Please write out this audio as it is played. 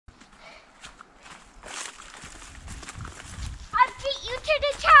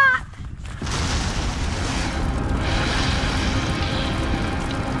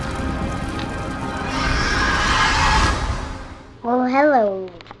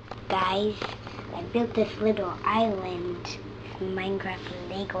guys. I built this little island from Minecraft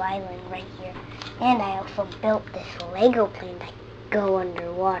Lego Island right here. And I also built this Lego plane that can go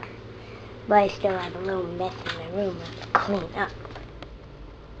underwater. But I still have a little mess in my room I have to clean up.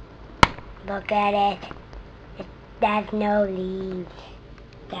 Look at it. That's no leaves.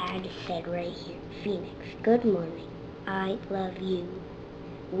 Dad said right here, Phoenix, good morning. I love you.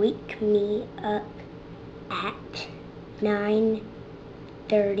 Wake me up at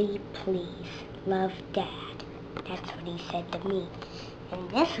 9:30, please. Love, Dad. That's what he said to me. And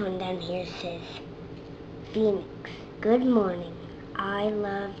this one down here says, Phoenix, good morning. I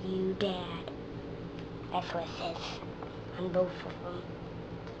love you, Dad. That's what it says on both of them.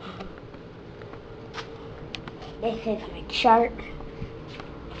 This is my chart.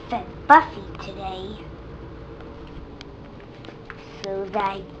 Fed Buffy today so that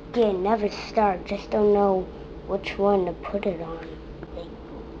I get another star. Just don't know which one to put it on.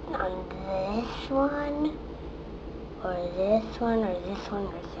 Like on this one, or this one, or this one,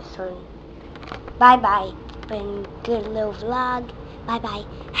 or this one. Bye-bye. Been a good little vlog. Bye-bye.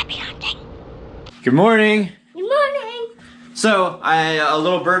 Happy hunting. Good morning. Good morning. So, a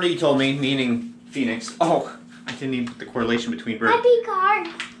little birdie told me, meaning Phoenix. Oh, I didn't even put the correlation between birds. Happy card.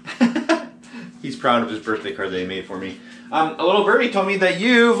 He's proud of his birthday card that he made for me. A little birdie told me that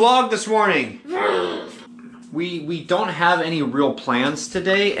you vlogged this morning. We don't have any real plans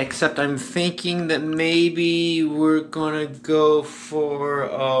today, except I'm thinking that maybe we're gonna go for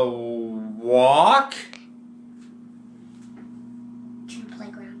a walk. To the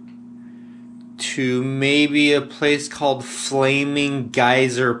playground. To maybe a place called Flaming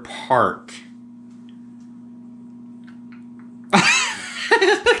Geyser Park.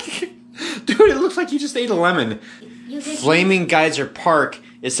 Dude, it looks like you just ate a lemon. Flaming Geyser Park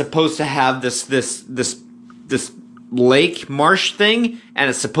is supposed to have this lake marsh thing, and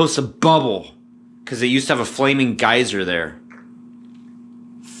it's supposed to bubble because they used to have a flaming geyser there.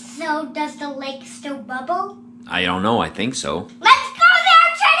 So does the lake still bubble? I don't know. I think so. Let's go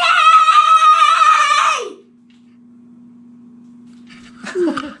there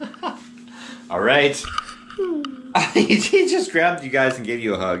today! All right. He just grabbed you guys and gave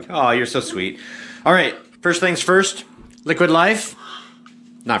you a hug. Oh, you're so sweet. All right. First things first. Liquid Life.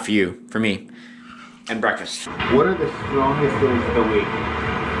 Not for you. For me. And breakfast. What are the strongest days of the week?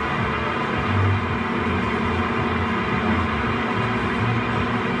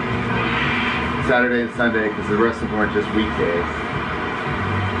 Saturday and Sunday, because the rest of them aren't just weekdays.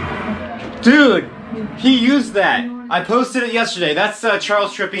 Dude, he used that. I posted it yesterday. That's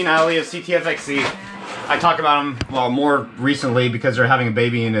Charles Trippy and Ali of CTFXC. I talk about them, well, more recently because they're having a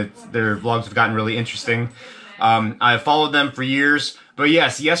baby and their vlogs have gotten really interesting. I've followed them for years. But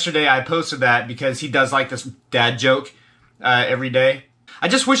yes, yesterday I posted that because he does like this dad joke every day. I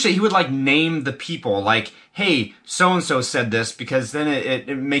just wish that he would like name the people, like, hey, so-and-so said this, because then it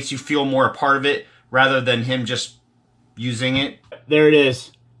makes you feel more a part of it rather than him just using it. There it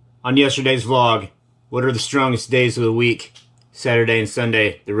is on yesterday's vlog. What are the strongest days of the week? Saturday and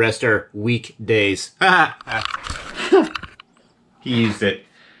Sunday. The rest are weekdays. He used it.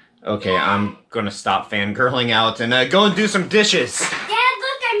 Okay, I'm gonna stop fangirling out and go and do some dishes. Dad,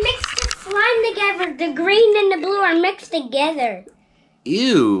 look, I mixed the slime together. The green and the blue are mixed together.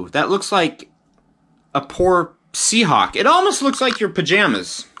 Ew, that looks like a poor Seahawk. It almost looks like your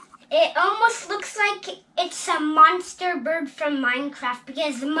pajamas. It almost looks like it's a monster bird from Minecraft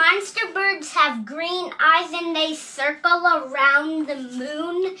because the monster birds have green eyes and they circle around the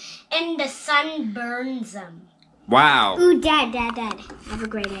moon and the sun burns them. Wow. Ooh, Dad, I have a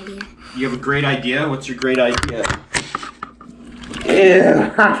great idea. You have a great idea? What's your great idea?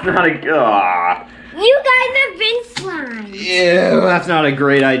 Ew, that's not a good. You guys have been slime. Ew, that's not a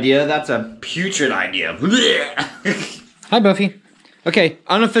great idea. That's a putrid idea. Hi, Buffy. Okay,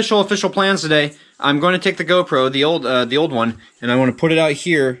 official plans today. I'm going to take the GoPro, the old one, and I want to put it out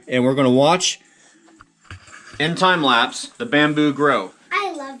here, and we're going to watch in time lapse the bamboo grow.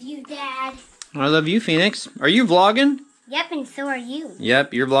 I love you, Dad. I love you, Phoenix. Are you vlogging? Yep, and so are you.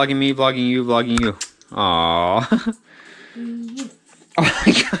 Yep, you're vlogging me, vlogging you, vlogging you. Aww. Oh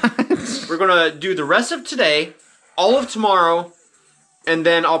my god. We're gonna do the rest of today, all of tomorrow, and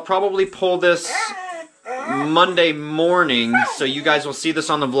then I'll probably pull this Monday morning, so you guys will see this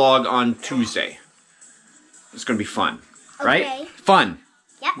on the vlog on Tuesday. It's gonna be fun, right? Okay. Fun.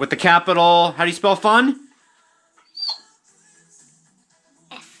 Yep. With the capital, how do you spell fun?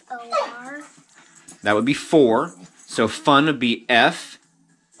 F-O-R. That would be 4. So fun would be F.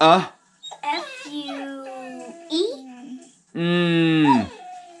 F-U-E. F-U-N.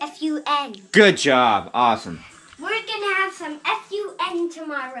 F-U-N. Good job. Awesome. We're gonna have some F-U-N FUN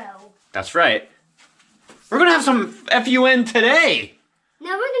tomorrow. That's right. We're gonna have some FUN today. No,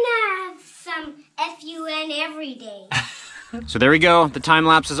 we're gonna have some FUN every day. So there we go. The time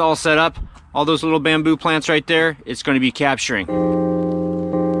lapse is all set up. All those little bamboo plants right there, it's going to be capturing.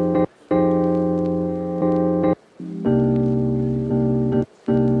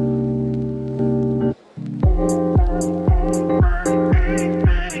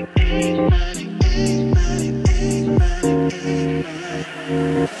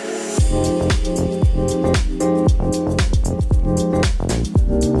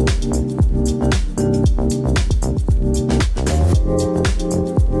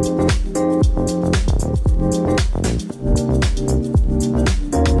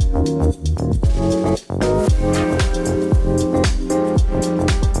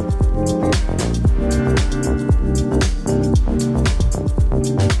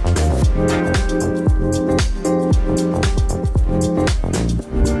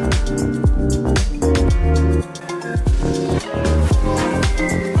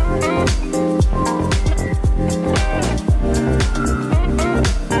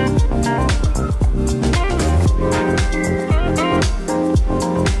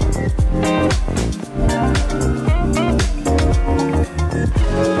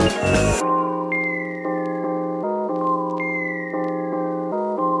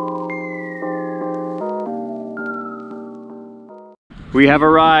 We have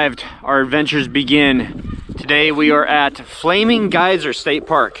arrived. Our adventures begin. Today we are at Flaming Geyser State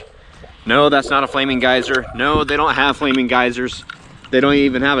Park. No, that's not a flaming geyser. No, they don't have flaming geysers. They don't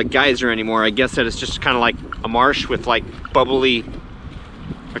even have a geyser anymore. I guess that it's just kind of like a marsh with like bubbly,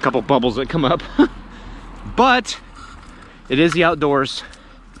 a couple bubbles that come up. But it is the outdoors.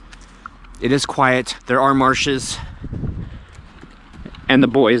 It is quiet. There are marshes. And the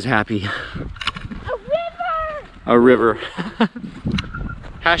boy is happy. A river! A river.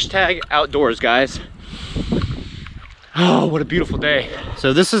 Hashtag outdoors, guys. Oh, what a beautiful day.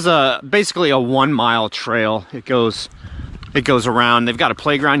 So this is basically a 1 mile trail. It goes around. They've got a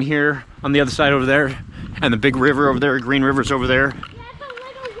playground here on the other side over there, and the big river over there, Green River's over there. There's a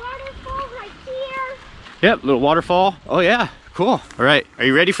little waterfall right here. Yep, little waterfall. Oh yeah, cool. All right, are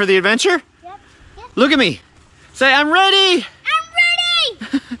you ready for the adventure? Yep. Look at me. Say, I'm ready. I'm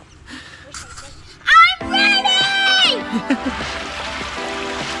ready. I'm ready.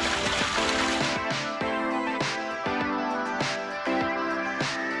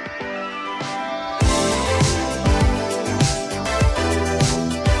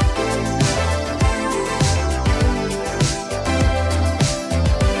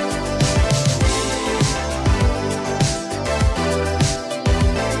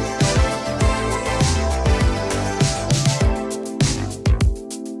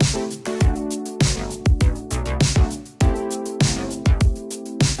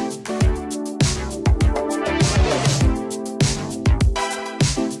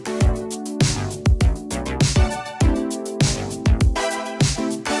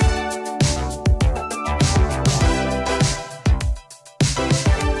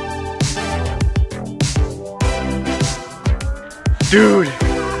 Dude.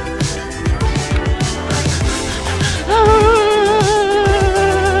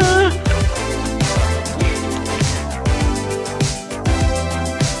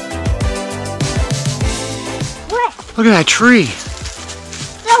 What? Look at that tree.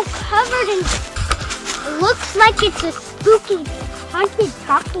 So covered in... It looks like it's a spooky haunted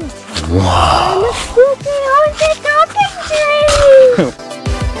talking tree. Wow. I'm a spooky haunted talking tree.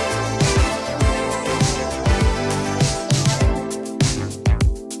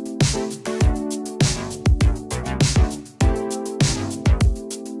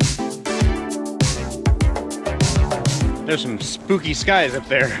 There's some spooky skies up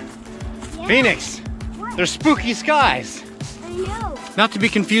there. Yeah. Phoenix, What? there's spooky skies. I know. Not to be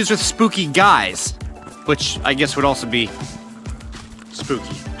confused with spooky guys, which I guess would also be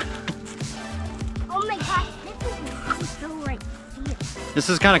spooky. Oh my gosh, this is so right here. This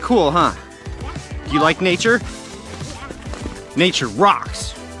is kind of cool, huh? Yeah. Do you like nature? Yeah. Nature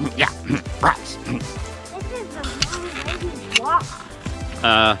rocks. Yeah, rocks. This is a long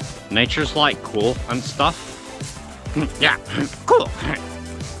walk. Nature's like cool and stuff. Yeah, cool.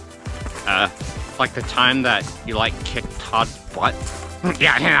 Like the time that you like kicked Todd's butt.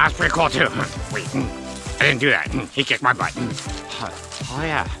 Yeah, that's pretty cool too. Wait, I didn't do that. He kicked my butt. Oh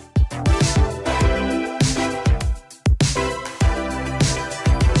yeah.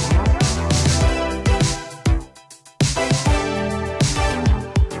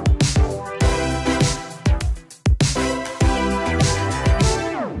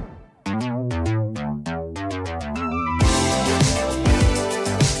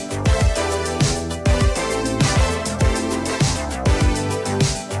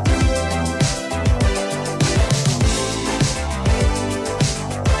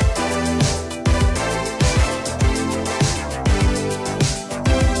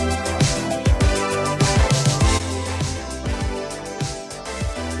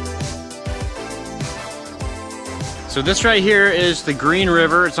 So this right here is the Green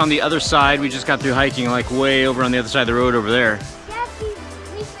River. It's on the other side. We just got through hiking like way over on the other side of the road over there. Yes,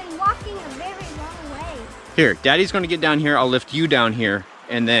 we've been walking a very long way. Here, Daddy's gonna get down here. I'll lift you down here,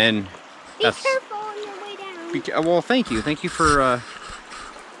 and then Be careful on your way down. Well, thank you. Thank you for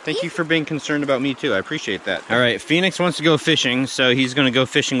being concerned about me too. I appreciate that. All right, Phoenix wants to go fishing, so he's gonna go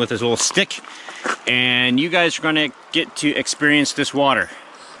fishing with his little stick, and you guys are gonna get to experience this water.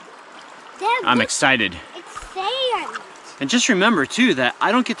 Dad, I'm excited. It's sand. And just remember too that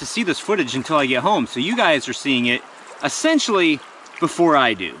I don't get to see this footage until I get home, so you guys are seeing it essentially before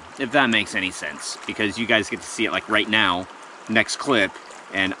I do, if that makes any sense, because you guys get to see it like right now, next clip,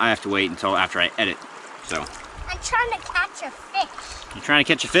 and I have to wait until after I edit. So I'm trying to catch a fish. you trying to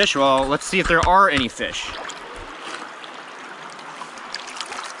catch a fish? Well, let's see if there are any fish.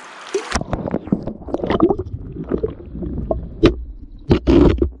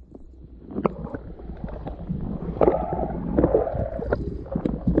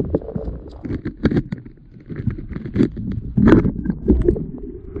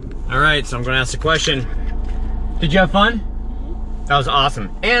 All right, so I'm gonna ask the question. Did you have fun? That was awesome.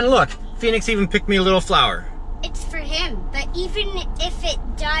 And look, Phoenix even picked me a little flower. It's for him, but even if it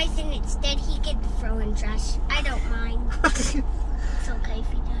dies and it's dead, he can throw in trash. I don't mind. It's okay if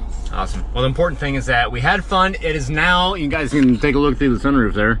he does. Awesome. Well, the important thing is that we had fun. It is now, you guys can take a look through the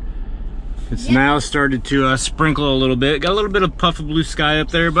sunroof there. It's now started to sprinkle a little bit. Got a little bit of puff of blue sky up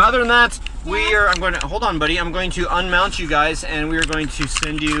there, but other than that, I'm going to, hold on buddy, I'm going to unmount you guys and we are going to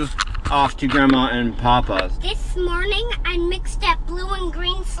send you off to Grandma and Papa's. This morning, I mixed that blue and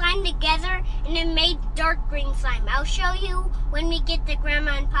green slime together and it made dark green slime. I'll show you when we get to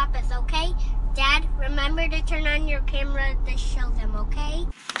Grandma and Papa's, okay? Dad, remember to turn on your camera to show them, okay?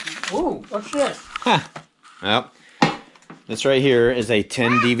 Ooh, what's this? Well, this right here is a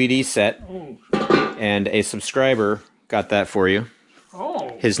 10 DVD set, and a subscriber got that for you.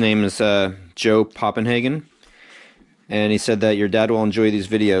 Oh. His name is Joe Poppenhagen, and he said that your dad will enjoy these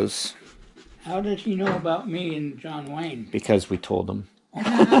videos. How does he know about me and John Wayne? Because we told him.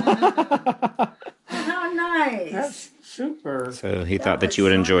 How nice. That's super. So he thought that you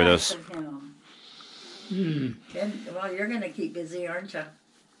would enjoy those. Well, you're going to keep busy, aren't you?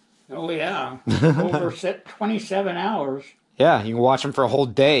 Oh, yeah. Over 27 hours. Yeah, you can watch them for a whole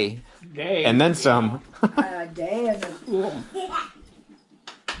day. Day. And then some. A day and a... Cool.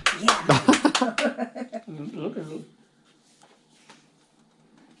 Yeah. Look at it.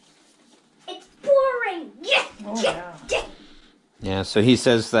 It's pouring! Yeah! Oh, yeah. Yeah, so he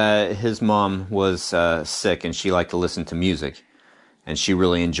says that his mom was sick and she liked to listen to music. And she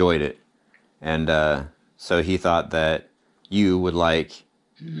really enjoyed it. And so he thought that you would like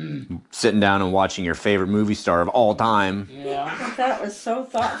sitting down and watching your favorite movie star of all time. Yeah. That was so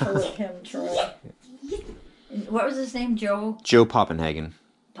thoughtful of him, Troy. What was his name? Joe Joe Poppenhagen.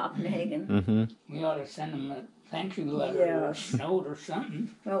 Poppenhagen. Mm-hmm. We ought to send him a thank you letter or a note or something.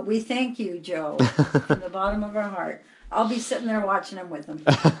 Well, we thank you, Joe, from the bottom of our heart. I'll be sitting there watching him with him.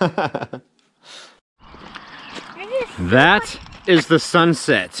 That is the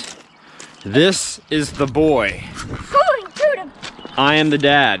sunset. This is the boy. Going to the... I am the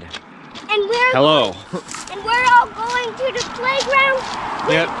dad. And we're... Hello. And we're all going to the playground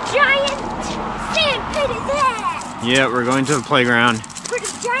with Yep. giant sand pit is that. Yeah, we're going to the playground. For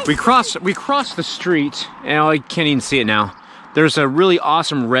the giant We crossed the street, and I can't even see it now. There's a really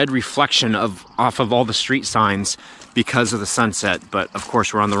awesome red reflection off of all the street signs because of the sunset, but of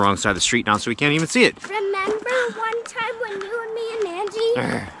course we're on the wrong side of the street now, so we can't even see it. Remember one time when you and me and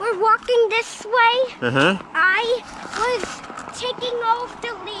Angie were walking this way? Uh-huh. I was taking all of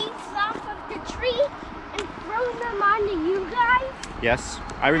the leaves off of the tree and throwing them onto you guys. Yes,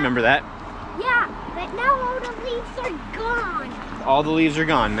 I remember that. Yeah, but now all the leaves are gone. All the leaves are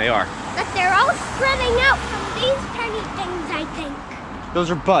gone, they are. But they're all spreading out from these tiny things, I think. Those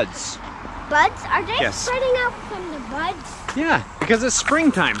are buds. Buds? Are they Yes. spreading out from the buds? Yeah, because it's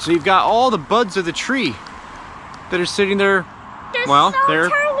springtime, so you've got all the buds of the tree that are sitting there. They're Well, so they're-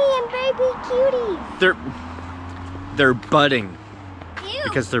 tiny and baby cuties. They're budding Ew,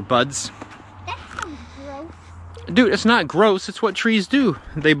 because they're buds. that sounds gross. Dude, it's not gross. It's what trees do.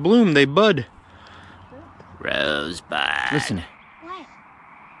 They bloom. They bud. Rosebud. Listen, What?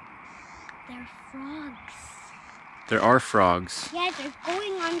 They're frogs. there are frogs. Yeah, they're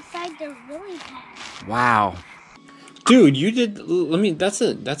going on side the lily pad. Wow. Dude, you did. Let me. That's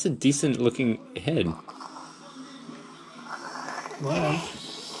a decent looking head.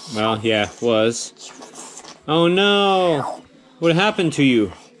 Well, yeah, was. Oh no! What happened to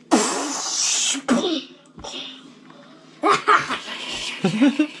you?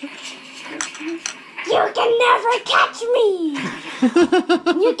 You can never catch me!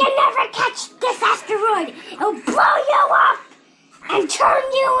 You can never catch this asteroid! It'll blow you up and turn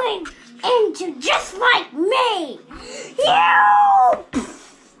you into just like me! You!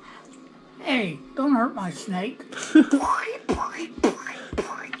 Hey, don't hurt my snake. You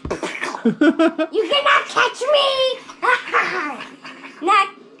cannot catch me! Not.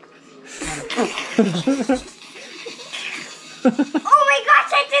 Oh my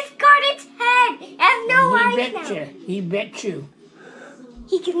gosh, I just got its head! I have no eyes now. He bit you.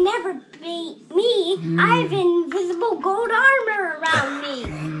 He can never beat me. I have invisible gold armor around me.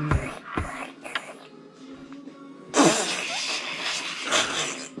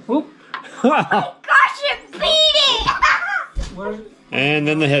 Whoop. Oh my gosh, it beat it! Where? And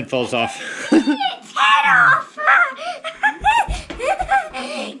then the head falls off. Its head off!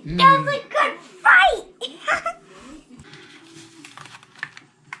 That was a good fight!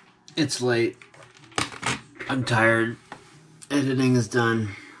 It's late. I'm tired. Editing is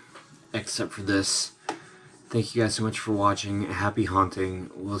done. Except for this. Thank you guys so much for watching. Happy haunting.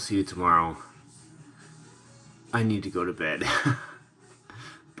 We'll see you tomorrow. I need to go to bed.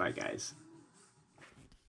 Bye, guys.